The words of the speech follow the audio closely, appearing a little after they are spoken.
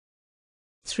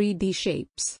3D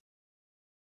shapes.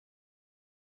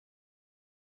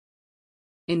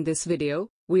 In this video,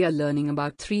 we are learning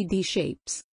about 3D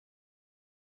shapes.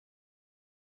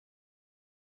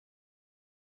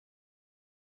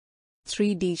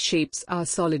 Three D shapes are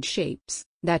solid shapes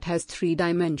that has three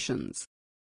dimensions: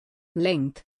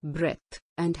 length, breadth,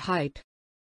 and height.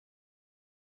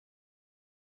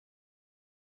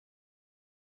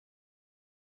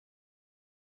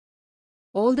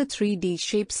 All the 3D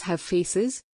shapes have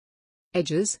faces,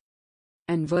 edges,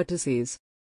 and vertices.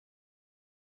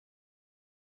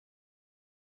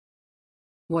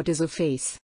 What is a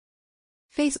face?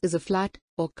 Face is a flat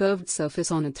or curved surface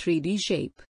on a 3D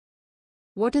shape.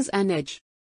 What is an edge?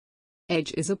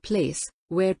 Edge is a place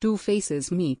where two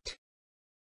faces meet.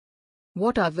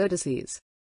 What are vertices?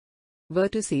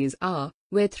 Vertices are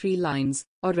where three lines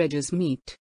or edges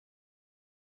meet.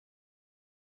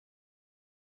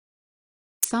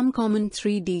 Some common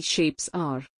 3D shapes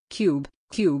are cube,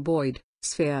 cuboid,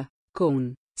 sphere,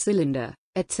 cone, cylinder,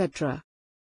 etc.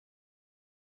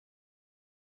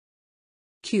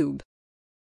 Cube.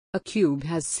 A cube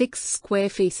has 6 square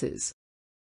faces.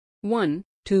 1,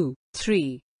 2,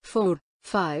 3, 4,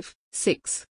 5,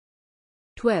 6.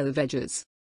 12 edges.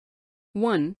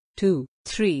 1, 2,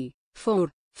 3,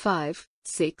 4, 5,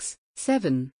 6,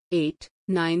 7, 8,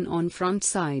 9 on front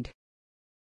side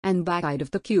and back side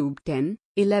of the cube. 10,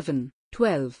 11,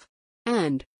 12,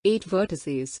 and 8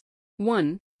 vertices.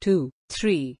 1, 2,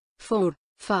 3, 4,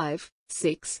 5,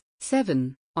 6,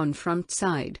 7 on front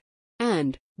side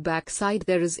and back side.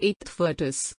 There is 8th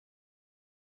vertex.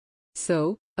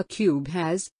 So, a cube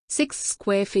has 6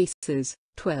 square faces,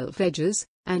 12 edges,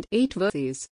 and 8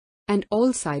 vertices, and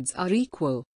all sides are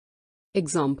equal.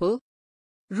 Example: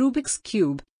 Rubik's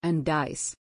cube and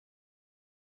dice.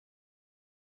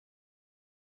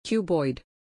 Cuboid.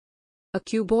 A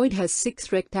cuboid has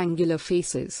 6 rectangular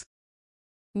faces.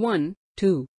 1,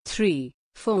 2, 3,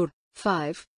 4,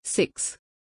 5, 6.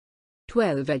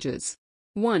 12 edges.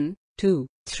 1, 2,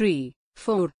 3,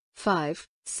 4, 5,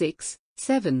 6,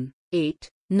 7, 8,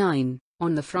 9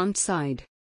 on the front side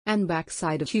and back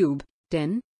side of cube.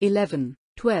 10, 11,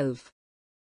 12.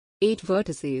 8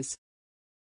 vertices.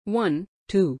 1,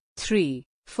 2, 3,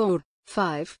 4,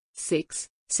 5, 6,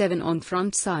 7 on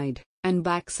front side and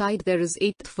back side. There is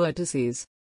 8th vertices.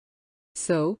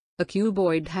 So, a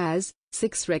cuboid has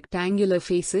 6 rectangular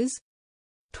faces,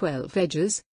 12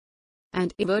 edges,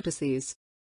 and 8 vertices.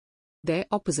 Their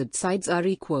opposite sides are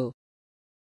equal.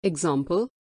 Example: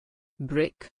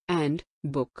 brick and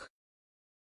book.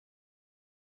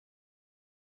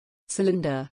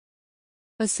 Cylinder.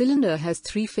 A cylinder has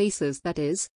 3 faces, that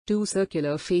is, 2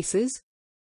 circular faces,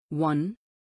 1,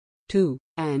 2,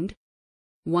 and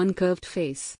 1 curved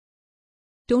face.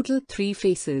 Total 3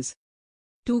 faces,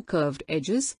 2 curved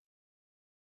edges,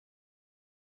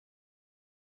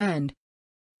 and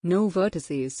no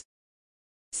vertices.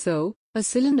 So, a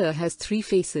cylinder has 3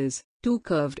 faces, 2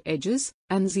 curved edges,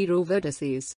 and 0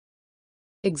 vertices.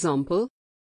 Example: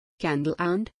 candle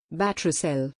and battery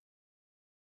cell.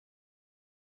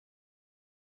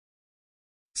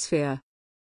 Sphere.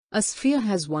 A sphere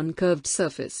has 1 curved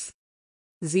surface,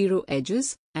 0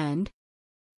 edges, and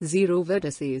 0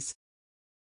 vertices.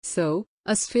 So,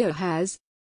 a sphere has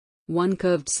 1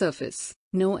 curved surface,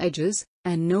 no edges,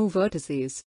 and no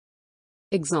vertices.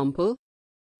 Example: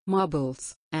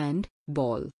 marbles and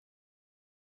ball.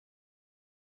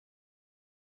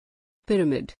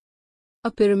 Pyramid.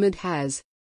 A pyramid has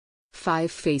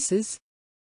 5 faces,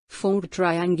 4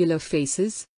 triangular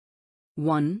faces,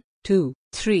 1, 2,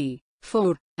 3,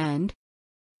 4, and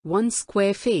 1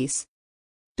 square face.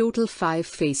 Total 5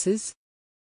 faces,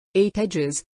 8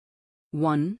 edges,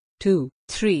 1, 2,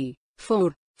 3,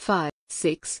 4, 5,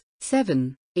 6,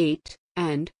 7, 8,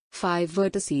 and 5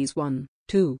 vertices. 1,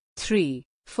 2, 3,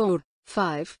 4,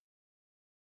 5.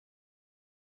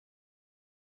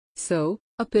 So,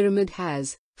 a pyramid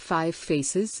has 5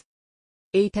 faces,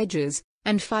 8 edges,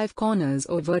 and 5 corners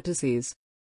or vertices.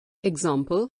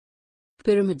 Example: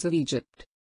 pyramids of Egypt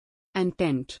and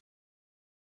tent.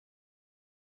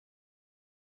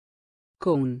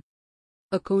 Cone.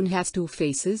 A cone has 2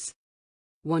 faces.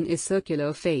 1 is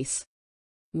circular face,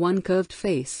 1 curved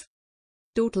face.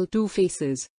 Total 2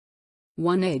 faces,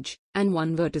 1 edge, and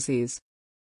 1 vertices.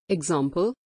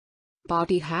 Example: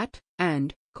 party hat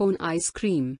and cone ice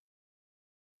cream.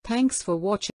 Thanks for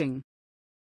watching.